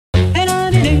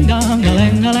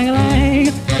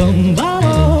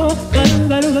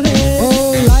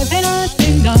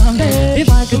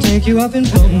you up in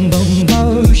boom boom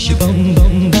bosh, boom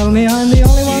boom. Tell me I'm the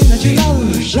only one that you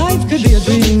love. Life could be a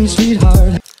dream,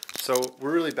 sweetheart. So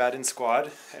we're really bad in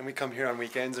squad, and we come here on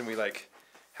weekends and we like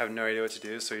have no idea what to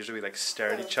do. So usually we like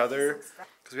stare at each other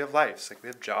because we have lives, like we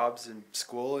have jobs and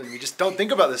school, and we just don't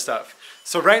think about this stuff.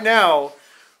 So right now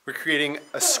we're creating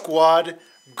a squad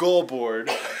goal board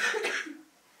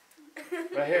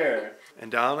right here,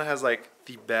 and Dallin has like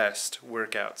the best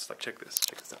workouts. Like check this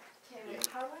out.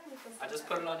 I just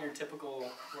put it on your typical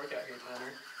workout here,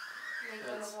 Tanner.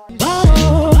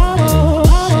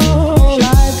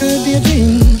 Life could be a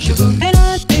dream, and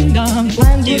I think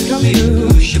plans would come true.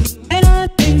 And I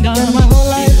think my whole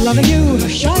life loving you.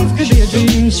 Life could be a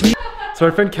dream, sweet. So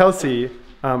our friend Kelsey,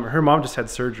 her mom just had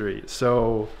surgery,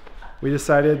 so we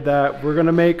decided that we're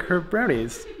gonna make her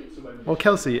brownies. Well,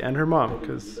 Kelsey and her mom,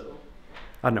 because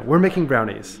I don't know, we're making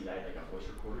brownies.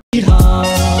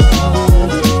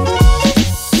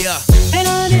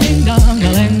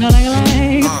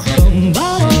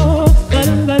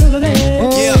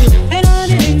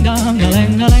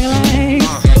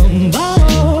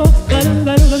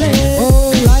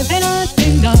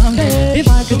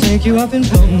 Take you up in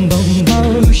boom boom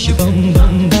bosh, boom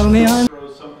boom. Tell me I'm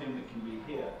something that can be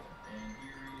here.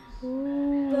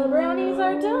 The brownies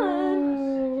are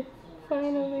done.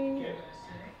 Finally.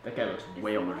 That guy looks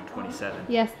way older than 27.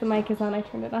 Yes, the mic is on. I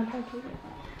turned it on.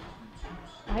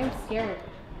 I'm scared.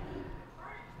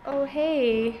 Oh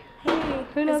hey, hey.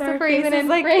 Who knows if we're even in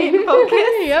like frame? in focus?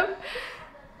 Yep.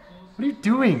 What are you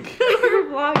doing? We're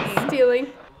vlogging. Stealing.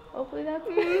 Hopefully that's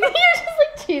You're just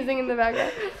like cheesing in the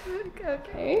background.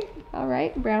 Okay.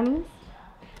 Alright, brownies.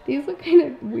 These look kind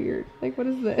of weird. Like, what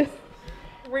is this?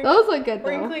 Those look good though.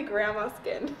 Wrinkly grandma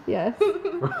skin. Yes.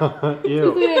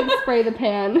 Ew. We didn't spray the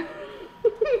pan.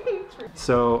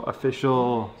 So,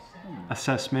 official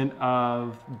assessment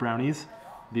of brownies.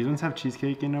 These ones have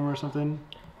cheesecake in them or something.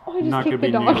 Oh, I just Not gonna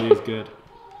kicked the be dog. nearly as good.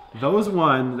 Those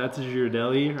one, that's a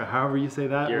Ghirardelli, or however you say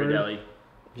that word. Ghirardelli.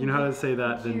 If you know how to say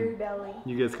that, then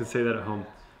you guys can say that at home.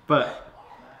 But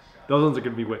those ones are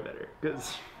gonna be way better.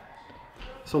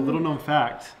 So little known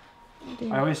fact,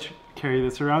 I always carry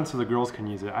this around so the girls can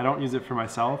use it. I don't use it for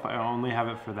myself, I only have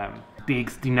it for them.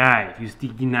 Takes the knife, you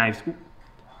stick the knives,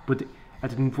 put it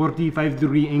at a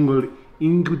 45-degree angle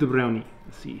into the brownie.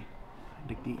 See,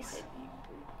 like this.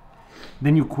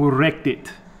 Then you correct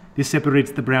it. This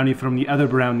separates the brownie from the other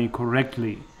brownie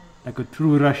correctly, like a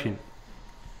true Russian.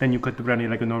 Then you cut the brownie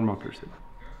like a normal person.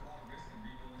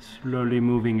 Slowly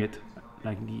moving it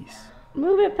like this.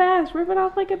 Move it fast. Rip it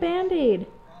off like a band-aid.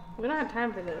 We don't have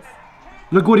time for this.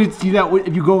 Look what it, see that,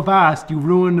 if you go fast, you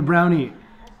ruin the brownie.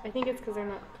 I think it's because they're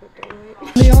not cooked anyway.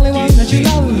 the only one that you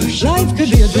love. Life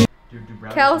could be a dream.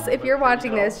 Kels, if you're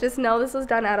watching this, just know this was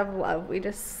done out of love. We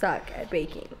just suck at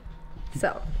baking.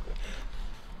 So.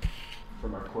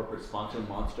 From our corporate sponsor,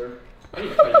 Monster. I need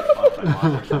to try to get sponsored by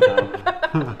Monster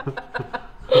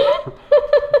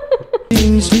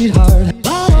sometime. Sweetheart.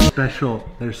 Special,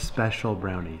 they're special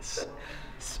brownies.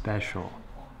 Special.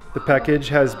 The package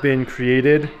has been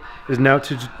created. It is now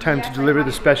time to deliver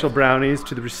the special brownies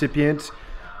to the recipient,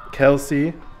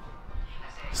 Kelsey.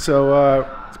 So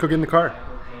let's go get in the car.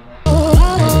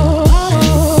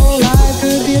 Life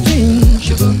could be a dream,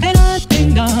 and I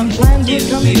think plans would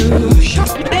come true.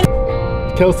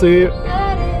 Kelsey,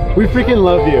 we freaking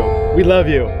love you. We love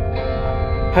you.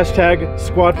 Hashtag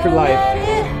squad for life.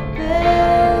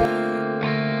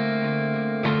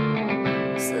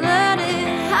 So let it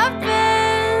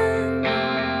happen.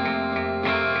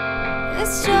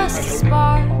 It's just a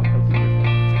spark,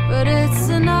 but it's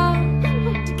enough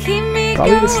to keep me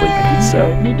going.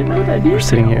 So need to know that we're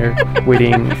sitting here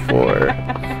waiting for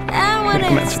And when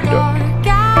commence it's with the door. dark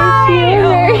out,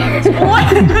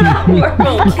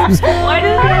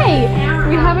 Hi!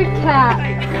 We have a cat.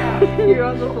 You're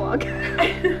on the vlog.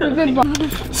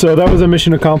 So that was a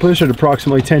mission accomplished at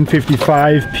approximately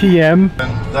 10:55 p.m.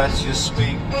 That's you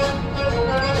speak.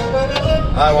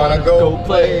 I wanna go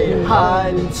play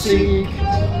hide and seek.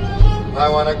 I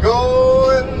wanna go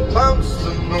and bounce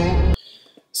the moon.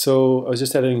 So I was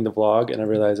just editing the vlog and I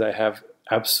realized I have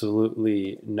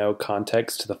absolutely no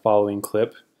context to the following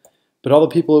clip. But all the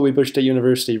people at Webush State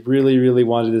University really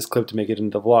wanted this clip to make it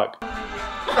into the vlog.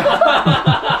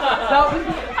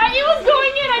 He was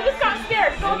going in. I just got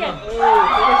scared. Go again.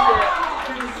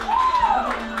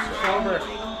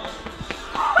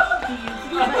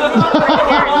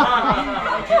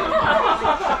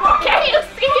 Can you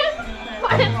see it?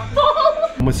 But it's full.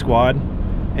 I'm with Squad,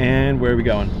 and where are we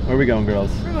going? Where are we going, girls?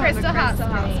 Crystal Hot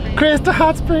Springs. Crystal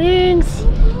Hot Springs!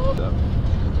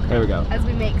 There we go. As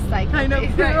we make cycle. I know.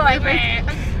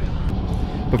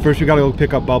 But first we gotta go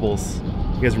pick up Bubbles.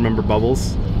 You guys remember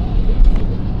Bubbles?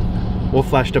 We'll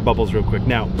flash to Bubbles real quick.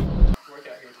 Now, Workout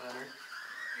here,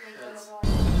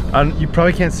 Tanner. you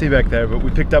probably can't see back there, but we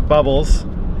picked up Bubbles.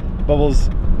 Bubbles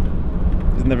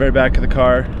is in the very back of the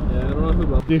car. Yeah, I don't know who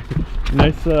Bubbles.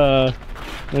 Nice,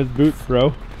 nice boots,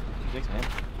 bro.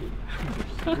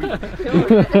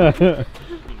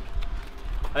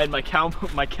 I had my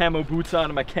camo boots on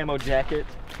and my camo jacket.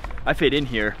 I fit in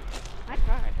here. I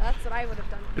tried. That's what I would have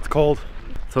done. It's cold.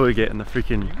 That's what we get in the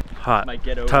freaking hot My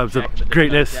ghetto tubs of jacket,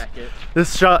 greatness. jacket.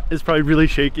 This shot is probably really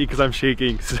shaky because I'm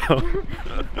shaking, so.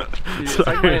 It's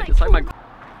Sorry. like my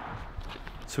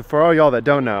So for all y'all that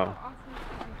don't know,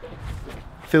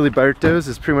 Filibertos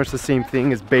is pretty much the same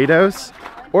thing as Beto's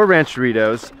or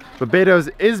Rancheritos, but Beto's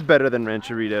is better than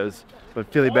Rancheritos, but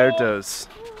Filibertos,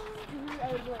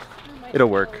 it'll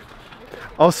work.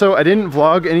 Also, I didn't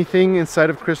vlog anything inside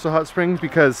of Crystal Hot Springs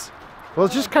because, well,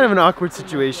 it's just kind of an awkward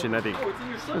situation, I think.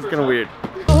 It's kind of weird.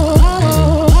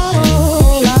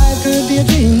 Life could be a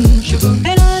dream.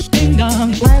 And I ding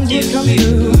dong, plans would come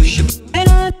true. And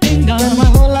I ding dong, my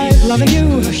whole life loving you.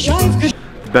 Life could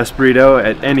The best burrito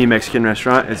at any Mexican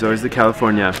restaurant is always the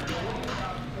California.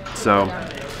 So,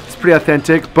 it's pretty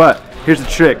authentic, but here's the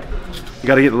trick. You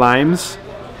gotta get limes.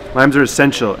 Limes are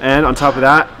essential. And on top of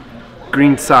that,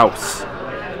 green sauce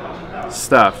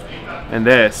stuff. And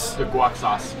this the guac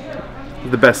sauce.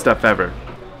 is the best stuff ever.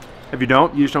 If you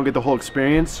don't, you just don't get the whole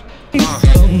experience.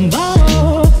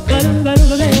 oh,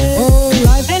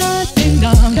 life and I ding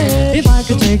dong. If I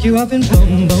could take you up in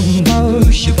boom boom boom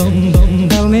boom,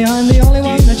 tell me I'm the only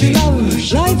one that you love.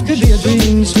 Life could be a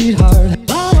dream, sweetheart.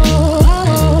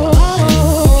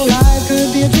 Life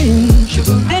could be a dream.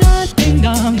 And I ding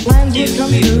dong, plans would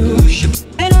come true.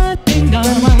 And I ding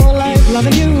dong, my whole life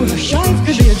loving you. Life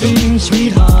could be a dream,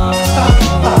 sweetheart.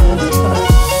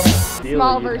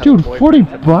 Small version. Dude, 40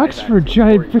 bucks for a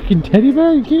giant freaking teddy bear?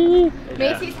 Are you kidding me?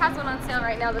 Macy's has one on sale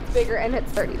right now that's bigger and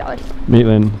it's $30.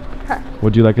 Maitland, Huh.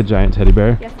 would you like a giant teddy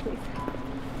bear? Yes, please.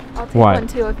 I'll take Why? one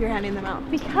too if you're handing them out.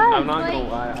 Because I'm not like, gonna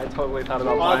lie, I totally thought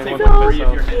about I'll buying take one so for free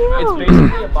if you're cute. It's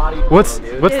basically a body pillow, What's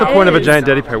dude. the It point of a is. giant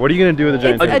teddy bear? What are you gonna do with a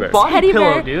giant It's teddy a bear? body teddy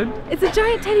pillow, bear. dude. It's a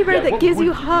giant teddy bear that what gives would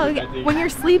you you a hug do, I think? when you're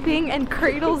sleeping and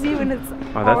cradles you and it's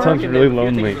Oh, that sounds really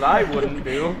lonely. That I wouldn't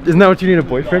do. Isn't that what you need a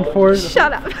boyfriend for?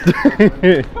 Shut up.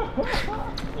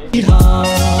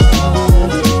 sweetheart.